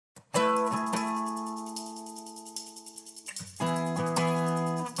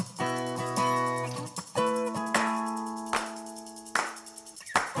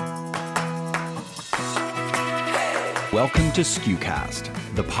Welcome to SKUcast,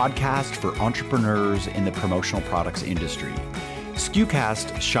 the podcast for entrepreneurs in the promotional products industry.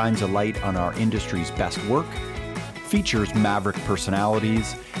 SKUcast shines a light on our industry's best work, features maverick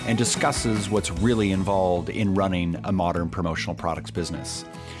personalities, and discusses what's really involved in running a modern promotional products business.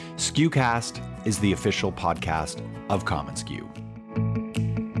 SKUcast is the official podcast of commonsku.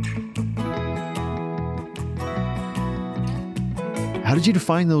 How did you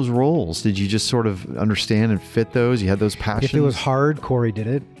define those roles? Did you just sort of understand and fit those? You had those passions? If it was hard, Corey did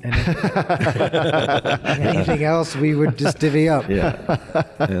it. And anything else, we would just divvy up. Yeah.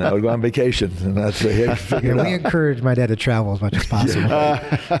 And I would go on vacation. And that's we encourage my dad to travel as much as possible.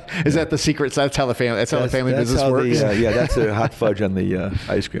 Is that the secret? That's how the family business works? That's the hot fudge on the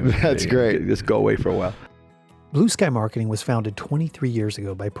ice cream. That's great. Just go away for a while. Blue Sky Marketing was founded 23 years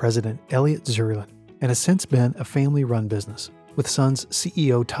ago by President Elliott Zirlin and has since been a family-run business, with sons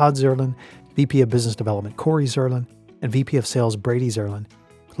CEO Todd Zirlin, VP of Business Development Corey Zirlin, and VP of Sales Brady Zirlin.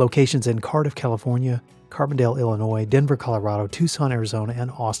 Locations in Cardiff, California, Carbondale, Illinois, Denver, Colorado, Tucson, Arizona,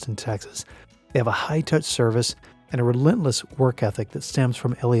 and Austin, Texas. They have a high-touch service and a relentless work ethic that stems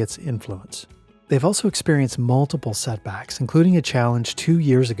from Elliott's influence. They've also experienced multiple setbacks, including a challenge 2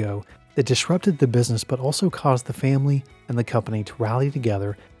 years ago that disrupted the business but also caused the family and the company to rally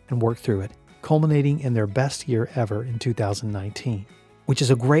together and work through it, culminating in their best year ever in 2019, which is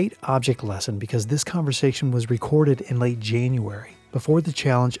a great object lesson because this conversation was recorded in late January, before the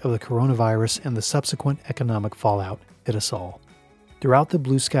challenge of the coronavirus and the subsequent economic fallout hit us all. Throughout the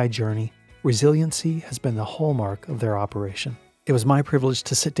Blue Sky journey, resiliency has been the hallmark of their operation. It was my privilege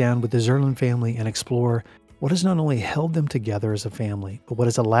to sit down with the Zirlin family and explore what has not only held them together as a family, but what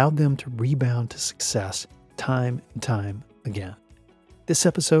has allowed them to rebound to success time and time again. This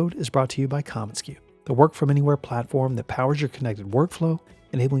episode is brought to you by commonsku, the work-from-anywhere platform that powers your connected workflow,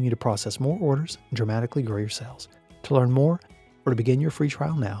 enabling you to process more orders and dramatically grow your sales. To learn more or to begin your free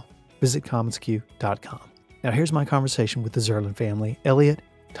trial now, visit commonsku.com. Now here's my conversation with the Zirlin family, Elliott,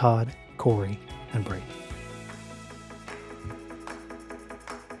 Todd, Corey, and Brady.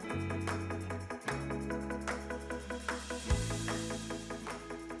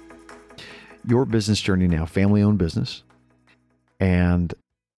 Your business journey now, family-owned business. And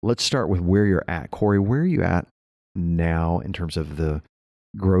let's start with where you're at. Corey, where are you at now in terms of the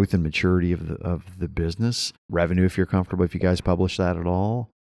growth and maturity of the business? Revenue, if you're comfortable, if you guys publish that at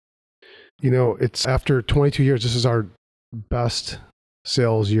all? You know, it's after 22 years, this is our best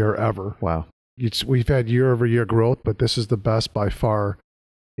sales year ever. Wow. We've had year-over-year growth, but this is the best by far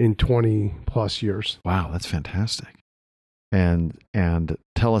in 20 plus years. Wow, that's fantastic. And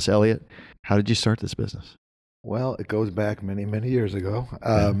tell us, Elliott, how did you start this business? Well, it goes back many, many years ago.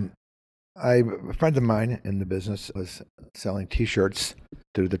 A friend of mine in the business was selling T-shirts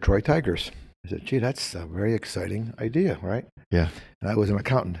to the Detroit Tigers. I said, gee, that's a very exciting idea, right? Yeah. And I was an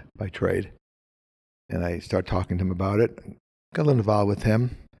accountant by trade. And I started talking to him about it, got a little involved with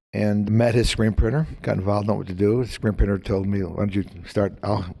him, and met his screen printer, got involved, know what to do. The screen printer told me, why don't you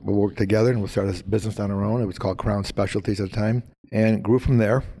we'll work together and we'll start a business on our own. It was called Crown Specialties at the time. And it grew from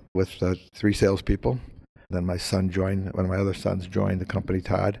there with 3 salespeople. Then my son joined, one of my other sons joined the company,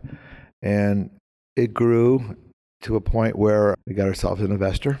 Todd. And it grew to a point where we got ourselves an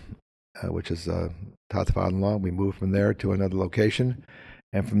investor, which is Todd's father-in-law. We moved from there to another location.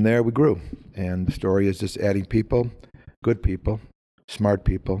 And from there we grew. And the story is just adding people, good people, smart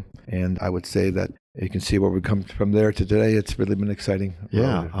people. And I would say that you can see where we come from there to today. It's really been exciting.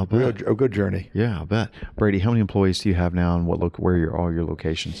 Yeah, I'll bet. A good journey. Yeah, I'll bet. Brady, how many employees do you have now and where are all your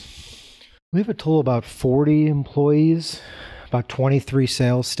locations? We have a total of about 40 employees, about 23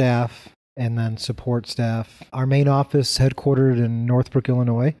 sales staff, and then support staff. Our main office headquartered in Northbrook,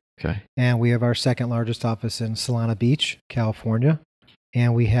 Illinois. Okay. And we have our second largest office in Solana Beach, California.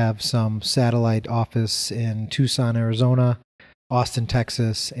 And we have some satellite office in Tucson, Arizona, Austin,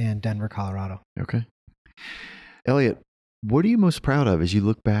 Texas, and Denver, Colorado. Okay. Elliott, what are you most proud of as you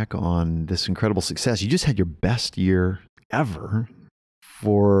look back on this incredible success? You just had your best year ever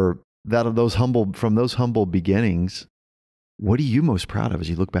from those humble beginnings. What are you most proud of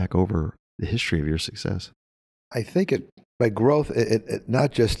as you look back over the history of your success? I think by growth, it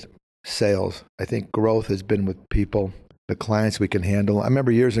not just sales. I think growth has been with people, the clients we can handle. I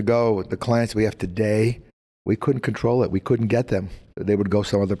remember years ago, the clients we have today, we couldn't control it. We couldn't get them. They would go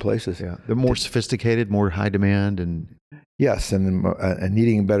some other places. Yeah, they're more sophisticated, more high demand, and yes, and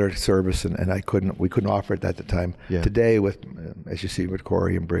needing better service, and we couldn't offer it at the time. Yeah. Today, with as you see with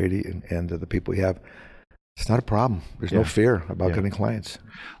Corey and Brady and the people we have, it's not a problem. There's no fear about getting clients.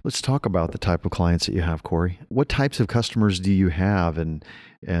 Let's talk about the type of clients that you have, Corey. What types of customers do you have, and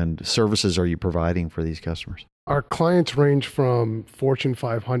services are you providing for these customers? Our clients range from Fortune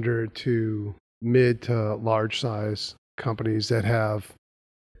 500 to mid to large size companies that have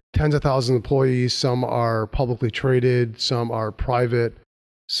tens of thousands of employees. Some are publicly traded, some are private,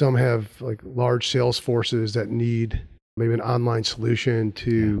 some have like large sales forces that need maybe an online solution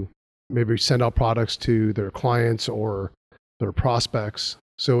to maybe send out products to their clients or their prospects.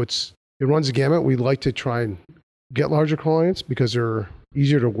 So it runs a gamut. We like to try and get larger clients because they're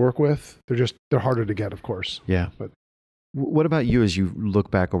easier to work with. They're harder to get, of course. Yeah. But what about you as you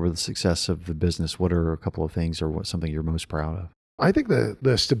look back over the success of the business? What are a couple of things or what's something you're most proud of? I think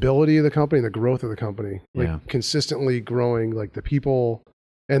the stability of the company and the growth of the company, like consistently growing, like the people.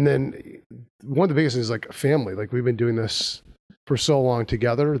 And then one of the biggest things is like family. Like we've been doing this for so long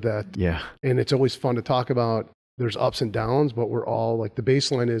together and it's always fun to talk about. There's ups and downs, but we're all like, the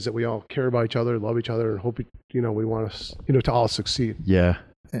baseline is that we all care about each other, love each other, and hope, we want us, to all succeed. Yeah.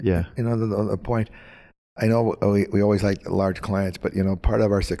 Yeah. The point, I know we always like large clients, but part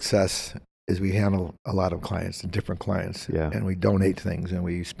of our success is we handle a lot of clients and different clients, and we donate things and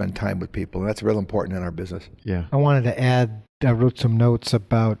we spend time with people, and that's real important in our business. Yeah. I wanted to add, I wrote some notes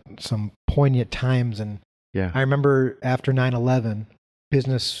about some poignant times, and I remember after 9/11,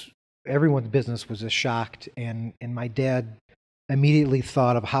 everyone's business was just shocked, and my dad immediately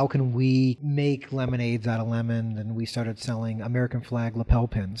thought of how can we make lemonades out of lemons, and we started selling American flag lapel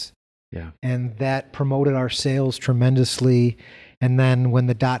pins. Yeah. And that promoted our sales tremendously. And then when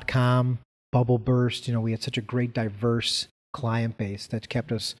the .com bubble burst, we had such a great diverse client base that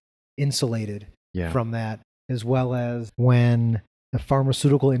kept us insulated from that, as well as when the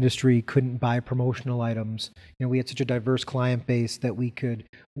pharmaceutical industry couldn't buy promotional items. We had such a diverse client base that we could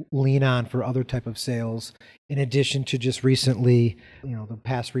lean on for other type of sales. In addition to just recently, the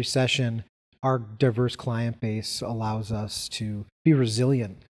past recession, our diverse client base allows us to be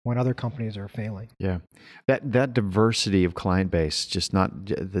resilient when other companies are failing. Yeah. That diversity of client base, just not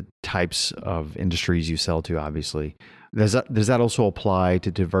the types of industries you sell to, obviously. Does that also apply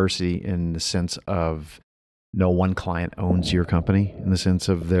to diversity in the sense of no one client owns your company in the sense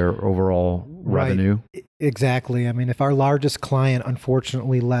of their overall revenue? Exactly. I mean, if our largest client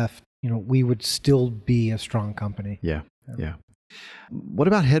unfortunately left, we would still be a strong company. Yeah. Yeah. What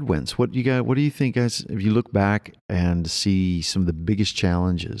about headwinds? What do you think, guys, if you look back and see some of the biggest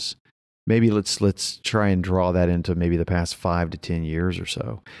challenges? Maybe let's try and draw that into maybe the past 5 to 10 years or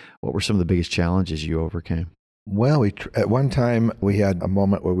so. What were some of the biggest challenges you overcame? Well, at one time we had a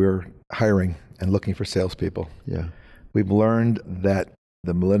moment where we were hiring and looking for salespeople. Yeah. We've learned that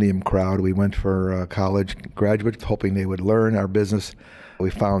the millennium crowd, we went for college graduates hoping they would learn our business. We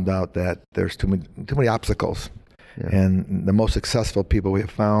found out that there's too many obstacles. Yeah. And the most successful people we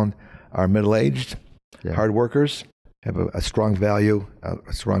have found are middle-aged, hard workers, have a strong value,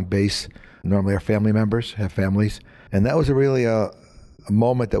 a strong base. Normally our family members have families. And that was really a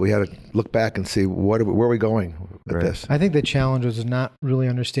moment that we had to look back and see where are we going with this. I think the challenge was not really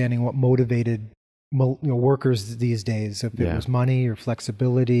understanding what motivated workers these days, if it was money or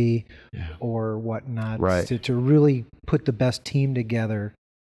flexibility or whatnot, to really put the best team together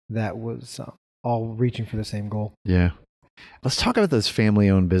that was all reaching for the same goal. Yeah. Let's talk about this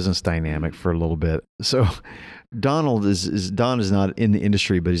family-owned business dynamic for a little bit. So Don is not in the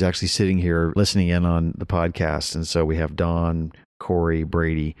industry, but he's actually sitting here listening in on the podcast. And so we have Don, Corey,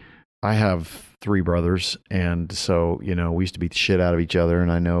 Brady. I have 3 brothers. And so, we used to beat the shit out of each other.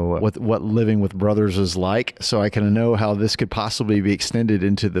 And I know what living with brothers is like. So I kind of know how this could possibly be extended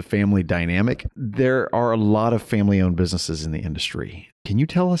into the family dynamic. There are a lot of family-owned businesses in the industry. Can you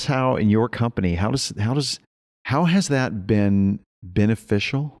tell us how in your company, how has that been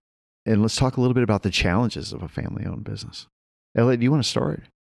beneficial? And let's talk a little bit about the challenges of a family-owned business. Elliott, do you want to start?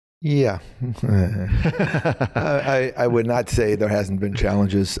 Yeah. I would not say there hasn't been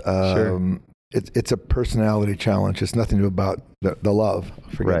challenges. Sure. It's a personality challenge. It's nothing to do about the love.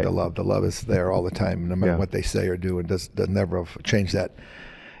 Forget the love. The love is there all the time, no matter what they say or do, and does never change that.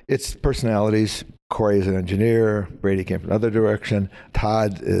 It's personalities. Corey is an engineer. Brady came from another direction.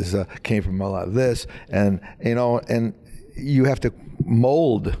 Todd came from a lot of this, and you have to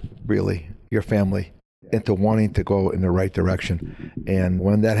mold really your family into wanting to go in the right direction. And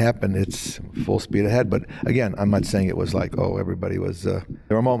when that happened, it's full speed ahead. But again, I'm not saying it was like, everybody was. There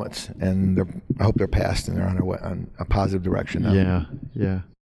were moments, and I hope they're past and they're on a positive direction now. Yeah.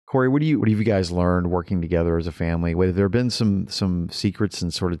 Corey, what have you guys learned working together as a family? Have there been some secrets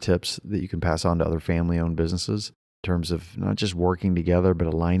and sort of tips that you can pass on to other family-owned businesses in terms of not just working together, but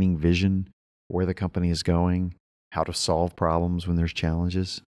aligning vision, where the company is going, how to solve problems when there's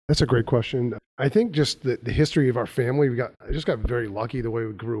challenges? That's a great question. I think just the history of our family, I just got very lucky the way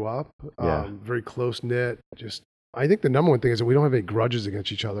we grew up. Very close knit. I think the number one thing is that we don't have any grudges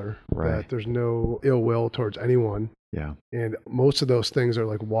against each other. Right. That there's no ill will towards anyone. Yeah. And most of those things are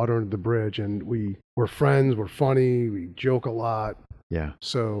like water under the bridge. And we're friends, we're funny, we joke a lot. Yeah.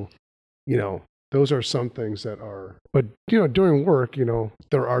 So, those are some things that are, but during work,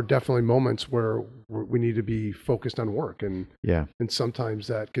 there are definitely moments where we need to be focused on work, and sometimes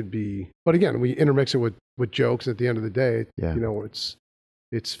that could be, but again, we intermix it with jokes. At the end of the day,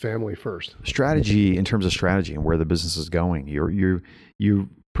 it's family first. Strategy, in terms of strategy and where the business is going, you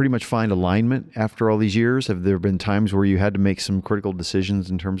pretty much find alignment after all these years. Have there been times where you had to make some critical decisions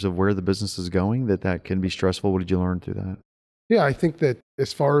in terms of where the business is going that can be stressful? What did you learn through that? Yeah, I think that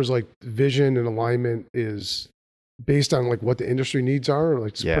as far as like vision and alignment is based on like what the industry needs are,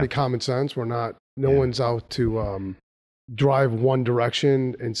 like it's pretty common sense. No one's out to drive one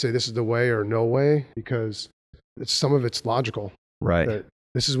direction and say this is the way or no way, because some of it's logical. Right. That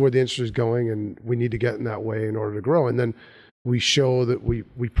this is where the industry is going and we need to get in that way in order to grow. And then we show that we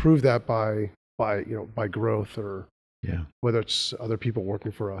prove that by growth, or whether it's other people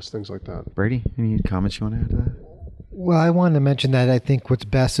working for us, things like that. Brady, any comments you want to add to that? Well, I wanted to mention that I think what's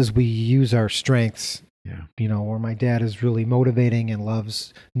best is we use our strengths. Yeah. Where my dad is really motivating and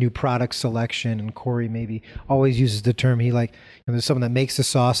loves new product selection, and Corey maybe always uses the term there's someone that makes the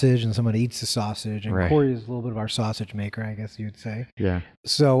sausage and someone that eats the sausage, and Corey is a little bit of our sausage maker, I guess you'd say. Yeah.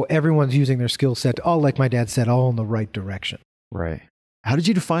 So everyone's using their skill set, all like my dad said, all in the right direction. Right. How did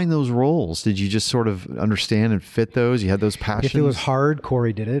you define those roles? Did you just sort of understand and fit those? You had those passions? If it was hard,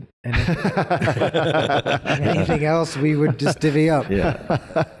 Corey did it. And anything else, we would just divvy up. Yeah.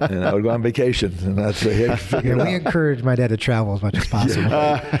 And I would go on vacation. And that's we encourage my dad to travel as much as possible.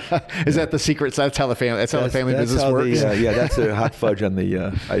 Is that the secret? That's how the family business works? That's the hot fudge on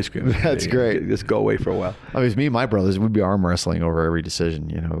the ice cream. That's great. Just go away for a while. I mean, me and my brothers, we'd be arm wrestling over every decision.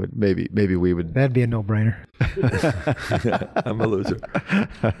 Maybe we would. That'd be a no-brainer. I'm a loser.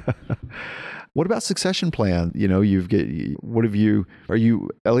 What about succession plan? Elliott,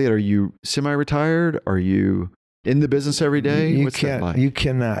 are you semi-retired? Are you in the business every day? You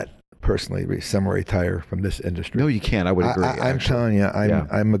cannot personally be semi-retire from this industry. No, you can't. I would agree. I'm telling you,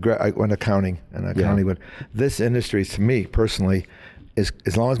 I went accounting, but this industry, to me personally, is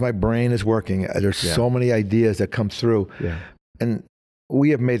as long as my brain is working, there's so many ideas that come through. Yeah. And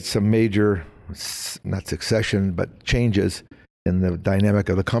we have made some major, not succession, but changes in the dynamic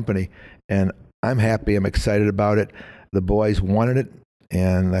of the company. And I'm happy. I'm excited about it. The boys wanted it,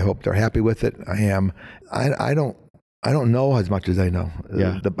 and I hope they're happy with it. I am. I don't know as much as I know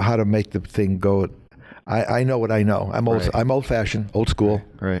how to make the thing go. I know what I know. I'm old-fashioned, old school.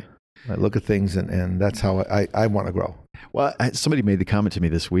 Right. I look at things, and that's how I want to grow. Well, somebody made the comment to me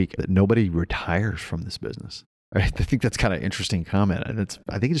this week that nobody retires from this business. Right? I think that's kind of an interesting comment, and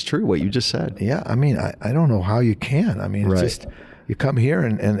I think it's true what you just said. Yeah, I mean, I don't know how you can. I mean, it's just you come here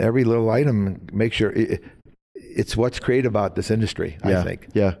and every little item, make sure it's what's great about this industry. I think.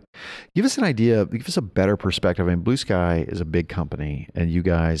 Yeah. Give us an idea. Give us a better perspective. I mean, Blue Sky is a big company, and you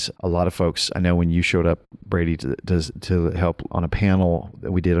guys, a lot of folks. I know when you showed up, Brady, to help on a panel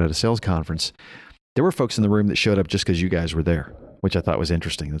that we did at a sales conference, there were folks in the room that showed up just because you guys were there, which I thought was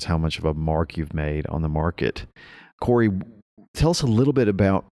interesting. That's how much of a mark you've made on the market. Corey, tell us a little bit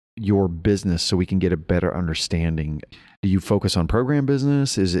about your business so we can get a better understanding. Do you focus on program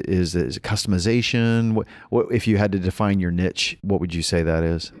business? Is it customization? What if you had to define your niche, what would you say that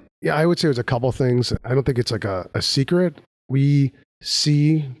is? Yeah, I would say it's a couple things. I don't think it's like a secret. We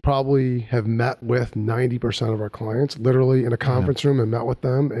probably have met with 90% of our clients literally in a conference room and met with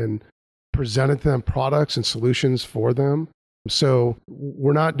them and presented them products and solutions for them. So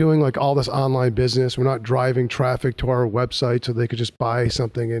we're not doing like all this online business. We're not driving traffic to our website so they could just buy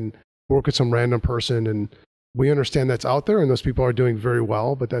something and work with some random person. And we understand that's out there and those people are doing very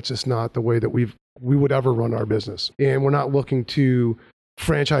well, but that's just not the way that we would ever run our business. And we're not looking to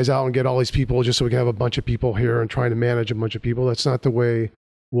franchise out and get all these people just so we can have a bunch of people here and trying to manage a bunch of people. That's not the way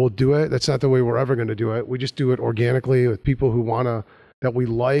we'll do it. That's not the way we're ever going to do it. We just do it organically with people who that we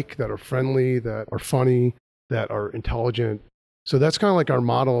like, that are friendly, that are funny, that are intelligent. So that's kind of like our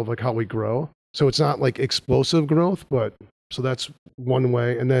model of like how we grow. So it's not like explosive growth, but so that's one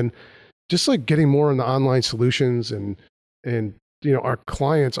way. And then just like getting more in the online solutions and our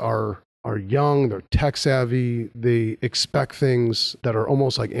clients are young, they're tech savvy, they expect things that are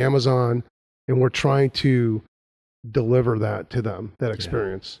almost like Amazon, and we're trying to deliver that to them, that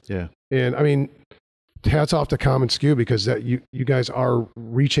experience. Yeah. And I mean, hats off to Common SKU because that you guys are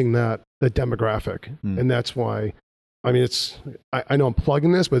reaching that demographic. And that's why I mean, I know I'm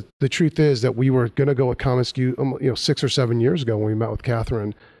plugging this, but the truth is that we were going to go with commonsku, 6 or 7 years ago when we met with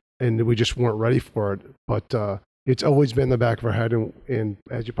Catherine, and we just weren't ready for it. But it's always been in the back of our head, and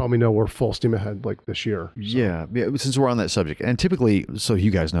as you probably know, we're full steam ahead like this year. So. Yeah, since we're on that subject, and typically, so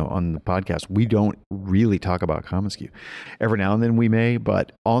you guys know, on the podcast, we don't really talk about commonsku. Every now and then we may,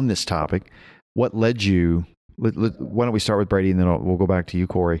 but on this topic, what led you? Why don't we start with Brady, and then we'll go back to you,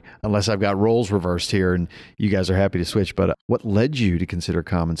 Corey, unless I've got roles reversed here and you guys are happy to switch. But what led you to consider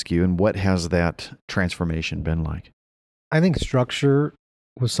commonsku, and what has that transformation been like? I think structure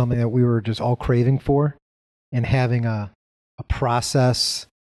was something that we were just all craving for, and having a process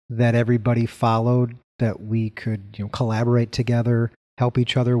that everybody followed, that we could collaborate together, help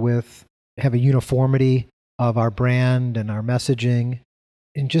each other with, have a uniformity of our brand and our messaging,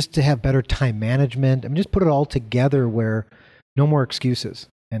 and just to have better time management. I mean, just put it all together where no more excuses.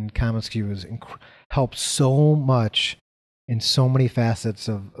 And commonsku has helped so much in so many facets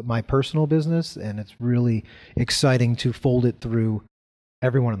of my personal business, and it's really exciting to fold it through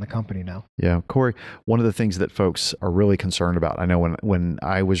everyone in the company now. Yeah. Corey, one of the things that folks are really concerned about, I know when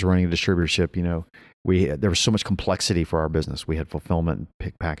I was running a distributorship, there was so much complexity for our business. We had fulfillment,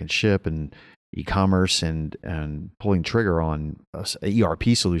 pick, pack, and ship, and e-commerce, and pulling trigger on an ERP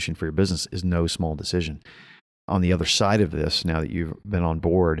solution for your business is no small decision. On the other side of this, now that you've been on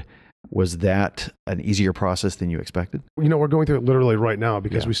board, was that an easier process than you expected? We're going through it literally right now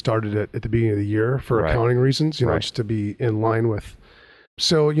because we started it at the beginning of the year for accounting reasons, just to be in line with.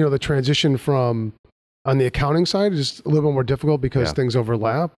 So, the transition from on the accounting side is a little bit more difficult because things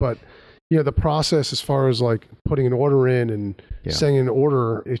overlap. But, the process as far as like putting an order in and sending an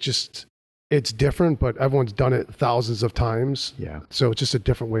order, it's different, but everyone's done it thousands of times. Yeah. So it's just a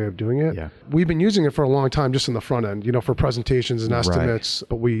different way of doing it. Yeah. We've been using it for a long time just in the front end, for presentations and estimates,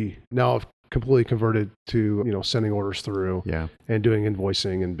 but we now have completely converted to, sending orders through and doing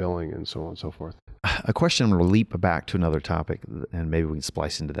invoicing and billing and so on and so forth. A question, I'm going to leap back to another topic, and maybe we can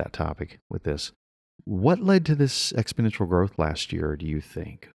splice into that topic with this. What led to this exponential growth last year, do you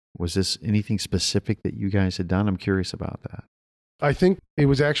think? Was this anything specific that you guys had done? I'm curious about that. I think it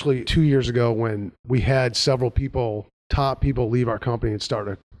was actually 2 years ago when we had several top people leave our company and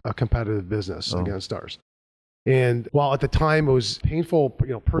start a competitive business against ours. And while at the time it was painful,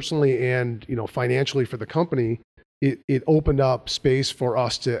 personally and, financially for the company, it opened up space for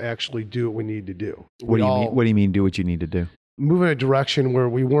us to actually do what we need to do. What do you mean do what you need to do? Move in a direction where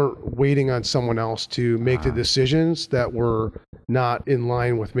we weren't waiting on someone else to make the decisions that were not in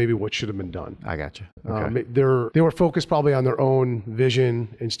line with maybe what should have been done. I got you. Okay. They were focused probably on their own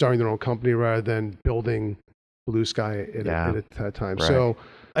vision and starting their own company rather than building blue sky at that time. Right. So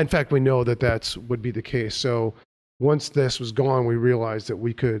in fact, we know that would be the case. So once this was gone, we realized that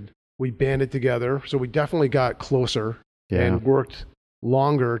we banded together. So we definitely got closer and worked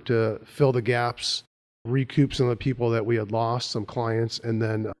longer to fill the gaps, recoup some of the people that we had lost, some clients, and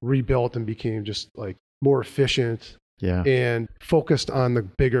then rebuilt and became just like more efficient and focused on the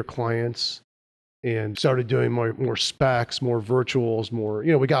bigger clients, and started doing more specs, more virtuals, more,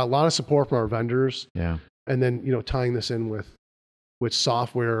 we got a lot of support from our vendors. Yeah. And then, tying this in with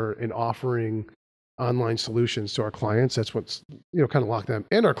software and offering online solutions to our clients. That's what's, kind of locked them.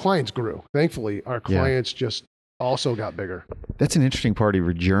 And our clients grew. Thankfully, our clients just also got bigger. That's an interesting part of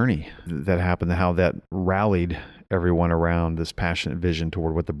your journey that happened, how that rallied everyone around this passionate vision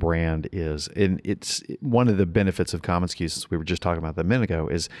toward what the brand is. And it's one of the benefits of commonsku, as we were just talking about that a minute ago,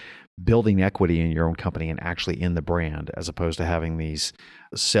 is building equity in your own company and actually in the brand, as opposed to having these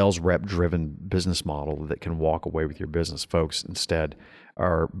sales rep driven business model that can walk away with your business. Folks instead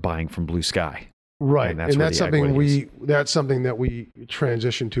are buying from blue sky. Right. And that's something that we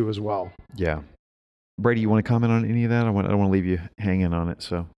transitioned to as well. Yeah. Brady, you want to comment on any of that? I don't want to leave you hanging on it.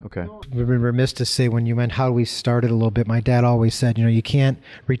 So, okay. We've been remiss to say, when you meant how we started a little bit, my dad always said, you can't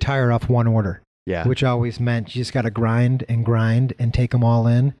retire off one order. Yeah. Which always meant you just got to grind and take them all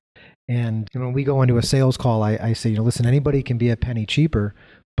in. And when we go into a sales call, I say, listen, anybody can be a penny cheaper,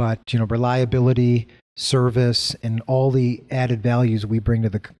 but reliability, service, and all the added values we bring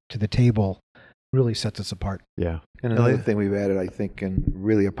to the table really sets us apart. Yeah. And another thing we've added, I think, and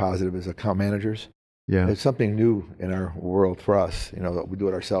really a positive, is account managers. Yeah. It's something new in our world for us. We do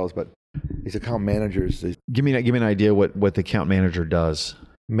it ourselves, but these account managers. Give me an idea what the account manager does.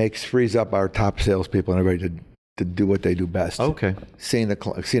 Frees up our top salespeople and everybody to do what they do best. Okay. Seeing the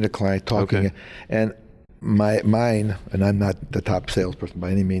client, talking. Okay. And mine, and I'm not the top salesperson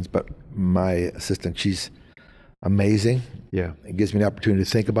by any means, but my assistant, she's amazing. Yeah. It gives me the opportunity to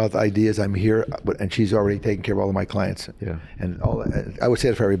think about the ideas. I'm here, and she's already taking care of all of my clients. Yeah. And I would say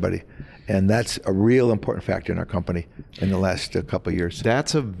it for everybody. And that's a real important factor in our company in the last couple of years.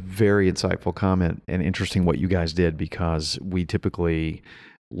 That's a very insightful comment and interesting what you guys did, because we typically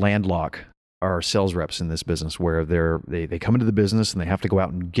landlock our sales reps in this business, where they come into the business and they have to go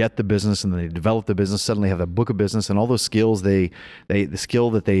out and get the business, and then they develop the business, suddenly have a book of business, and all those skills the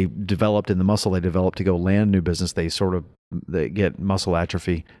skill that they developed and the muscle they developed to go land new business, they get muscle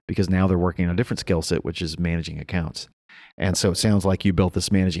atrophy, because now they're working on a different skill set, which is managing accounts. And so it sounds like you built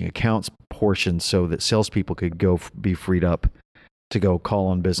this managing accounts portion so that salespeople could go be freed up to go call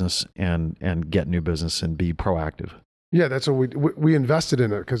on business and get new business and be proactive. Yeah, that's what we invested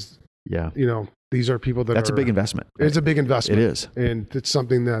in it, because these are people that's a big investment. It's a big investment. It is. And it's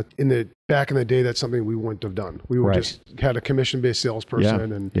something that back in the day, that's something we wouldn't have done. We would just had a commission-based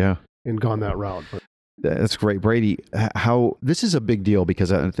salesperson and gone that route. But that's great. Brady, this is a big deal,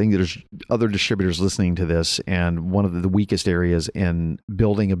 because I think there's other distributors listening to this, and one of the weakest areas in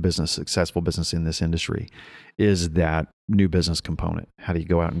building a successful business in this industry is that new business component. How do you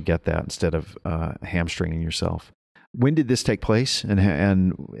go out and get that instead of hamstringing yourself? When did this take place,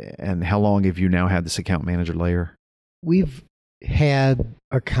 and how long have you now had this account manager layer? We've had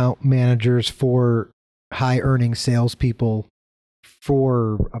account managers for high earning salespeople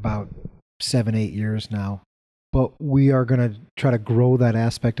for about 7-8 years now, but we are going to try to grow that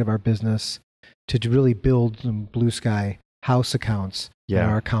aspect of our business to really build some blue sky house accounts that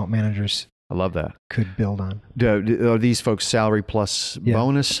our account managers I love that. Could build on. Are these folks salary plus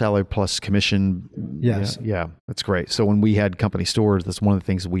bonus, salary plus commission? Yes. Yeah, that's great. So when we had company stores, that's one of the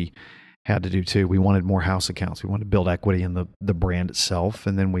things we had to do too. We wanted more house accounts. We wanted to build equity in the brand itself.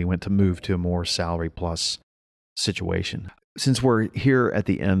 And then we went to move to a more salary plus situation. Since we're here at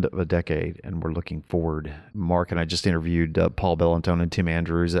the end of a decade and we're looking forward, Mark and I just interviewed Paul Bellantone and Tim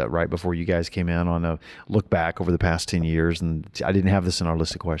Andrews right before you guys came in on a look back over the past 10 years. And I didn't have this in our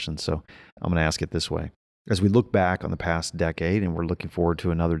list of questions, so I'm going to ask it this way. As we look back on the past decade and we're looking forward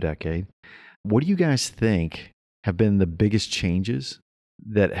to another decade, what do you guys think have been the biggest changes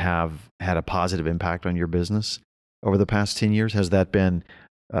that have had a positive impact on your business over the past 10 years? Has that been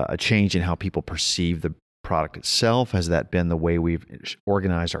a change in how people perceive the product itself? Has that been the way we've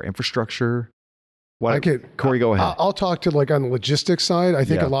organized our infrastructure? Corey, go ahead. I'll talk to on the logistics side. I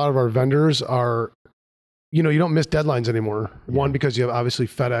think a lot of our vendors are, you don't miss deadlines anymore. One, because you have obviously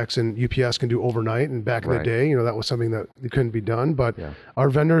FedEx and UPS can do overnight. And back in the day, that was something that couldn't be done. But our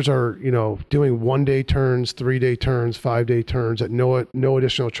vendors are, doing 1-day turns, 3-day turns, 5-day turns at no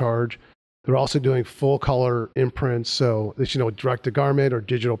additional charge. They're also doing full color imprints. So this, direct to garment or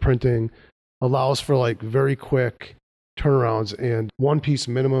digital printing allows for very quick turnarounds and one-piece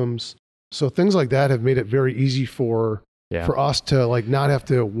minimums. So things like that have made it very easy for us to not have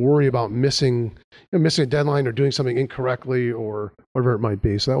to worry about missing a deadline or doing something incorrectly or whatever it might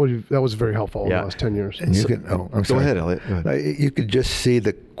be. So that was very helpful in the last 10 years. And go ahead, Elliott. Go ahead. You could just see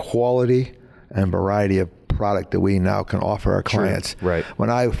the quality and variety of product that we now can offer our clients. Sure. Right. When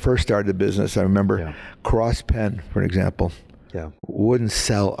I first started the business, I remember Cross Pen, for example, wouldn't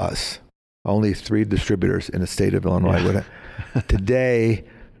sell us. Only 3 distributors in the state of Illinois would. Today,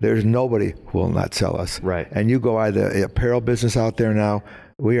 there's nobody who will not sell us. Right. And you go by the apparel business out there now,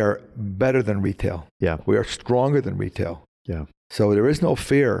 we are better than retail. Yeah. We are stronger than retail. Yeah. So there is no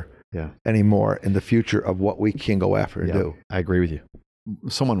fear anymore in the future of what we can go after and do. I agree with you.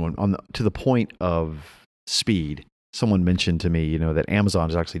 Someone to the point of speed, someone mentioned to me, that Amazon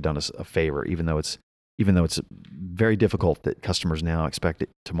has actually done us a favor, even though it's very difficult that customers now expect it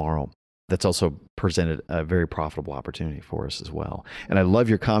tomorrow. That's also presented a very profitable opportunity for us as well. And I love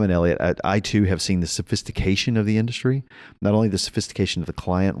your comment, Elliott. I too have seen the sophistication of the industry, not only the sophistication of the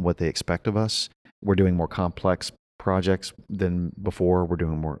client and what they expect of us. We're doing more complex projects than before. We're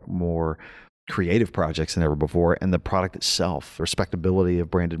doing more creative projects than ever before. And the product itself, the respectability of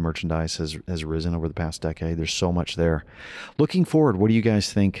branded merchandise has risen over the past decade. There's so much there. Looking forward, what do you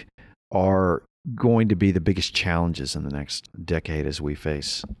guys think are going to be the biggest challenges in the next decade as we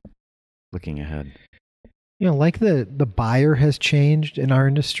face looking ahead? Like the buyer has changed in our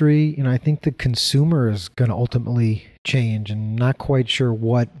industry, I think the consumer is going to ultimately change, and not quite sure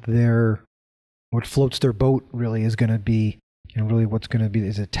what floats their boat really is going to be. Really what's going to be,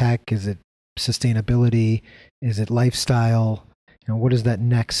 is it tech? Is it sustainability? Is it lifestyle? What is that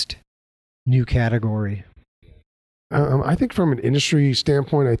next new category? I think from an industry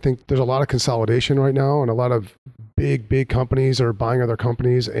standpoint, I think there's a lot of consolidation right now, and a lot of big companies are buying other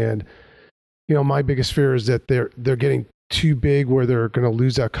companies. And my biggest fear is that they're getting too big, where they're going to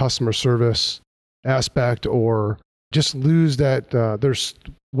lose that customer service aspect, or just lose that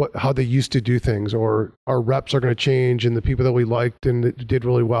how they used to do things, or our reps are going to change, and the people that we liked and that did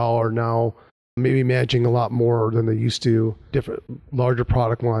really well are now maybe managing a lot more than they used to, different, larger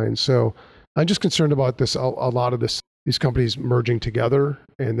product lines. So I'm just concerned about this, a lot of these companies merging together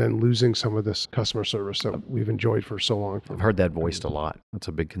and then losing some of this customer service that we've enjoyed for so long. I've heard that voiced a lot. That's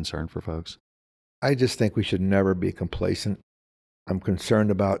a big concern for folks. I just think we should never be complacent. I'm concerned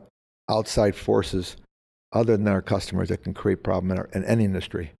about outside forces other than our customers that can create problem in any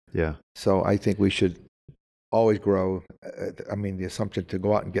industry. Yeah. So I think we should always grow. The assumption to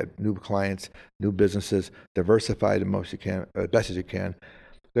go out and get new clients, new businesses, diversify the most you can, best as you can.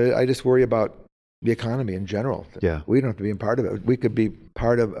 I just worry about the economy in general. Yeah. We don't have to be a part of it. We could be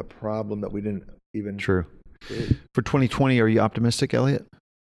part of a problem that we didn't even. True. For 2020, are you optimistic, Elliott?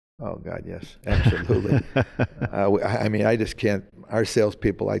 Oh God, yes, absolutely. I just can't. Our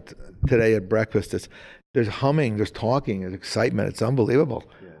salespeople, today at breakfast, there's humming, there's talking, there's excitement. It's unbelievable.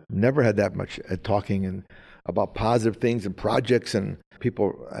 Yeah. Never had that much talking and about positive things and projects and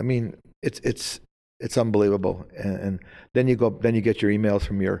people. It's unbelievable. And then you get your emails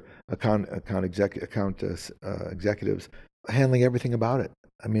from your account executives handling everything about it.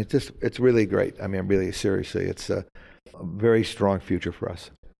 It's really great. Really seriously, it's a very strong future for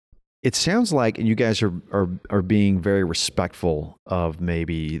us. It sounds like, and you guys are being very respectful of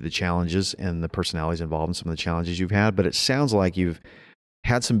maybe the challenges and the personalities involved in some of the challenges you've had, but it sounds like you've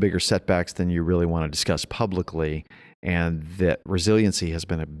had some bigger setbacks than you really want to discuss publicly, and that resiliency has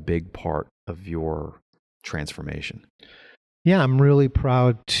been a big part of your transformation. Yeah, I'm really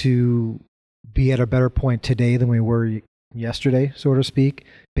proud to be at a better point today than we were yesterday, so to speak,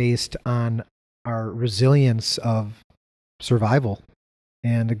 based on our resilience of survival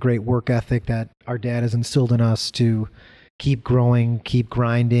and a great work ethic that our dad has instilled in us to keep growing, keep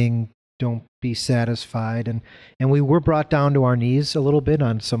grinding, don't be satisfied. And we were brought down to our knees a little bit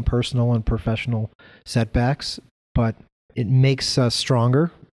on some personal and professional setbacks, but it makes us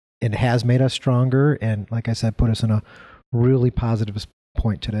stronger. It has made us stronger. And like I said, put us in a really positive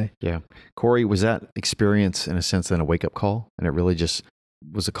point today. Yeah. Corey, was that experience in a sense then a wake-up call? And it really just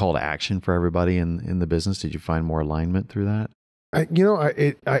was a call to action for everybody in the business? Did you find more alignment through that?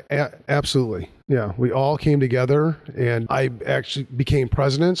 Absolutely. Yeah. We all came together, and I actually became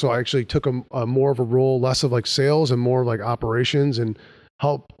president. So I actually took a more of a role, less of like sales and more like operations, and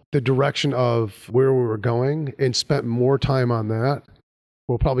helped the direction of where we were going, and spent more time on that.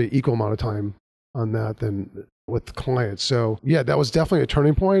 Well, probably equal amount of time on that than with clients. So yeah, that was definitely a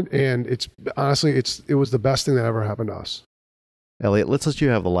turning point. And it was the best thing that ever happened to us. Elliott, let's let you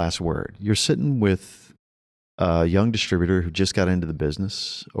have the last word. You're sitting with a young distributor who just got into the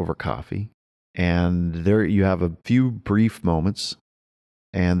business over coffee, and there you have a few brief moments,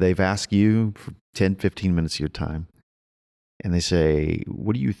 and they've asked you for 10, 15 minutes of your time, and they say,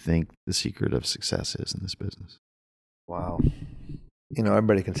 what do you think the secret of success is in this business? Wow.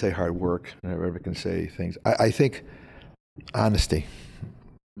 Everybody can say hard work, and everybody can say things. I think honesty.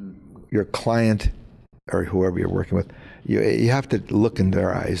 Your client or whoever you're working with, you have to look in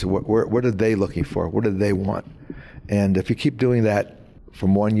their eyes. What are they looking for? What do they want? And if you keep doing that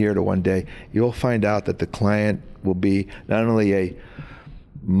from one year to one day, you'll find out that the client will be not only a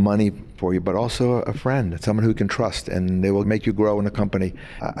money for you, but also a friend, someone who you can trust, and they will make you grow in the company.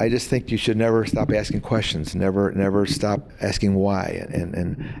 I just think you should never stop asking questions, never stop asking why,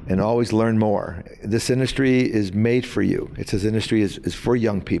 and always learn more. This industry is made for you. This industry is for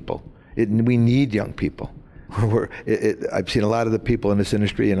young people. We need young people. I've seen a lot of the people in this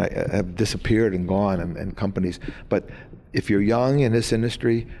industry and have disappeared and gone and companies. But if you're young in this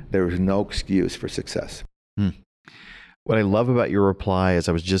industry, there is no excuse for success. What I love about your reply is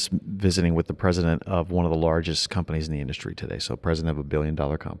I was just visiting with the president of one of the largest companies in the industry today, so president of $1 billion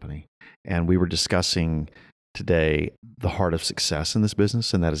company. And we were discussing today the heart of success in this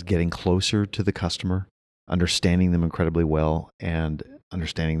business, and that is getting closer to the customer, understanding them incredibly well, and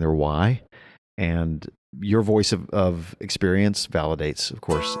understanding their why. And your voice of experience validates, of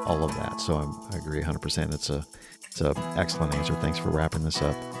course, all of that. So I agree 100%. It's an excellent answer. Thanks for wrapping this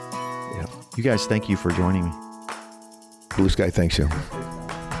up. Yeah. You guys, thank you for joining me. Blue Sky, thanks you.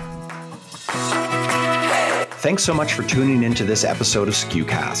 Thanks so much for tuning into this episode of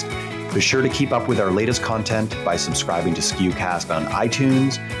SKUcast. Be sure to keep up with our latest content by subscribing to SKUcast on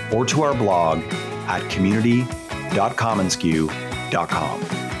iTunes or to our blog at community.commonsku.com.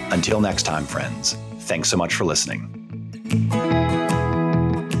 Until next time, friends, thanks so much for listening.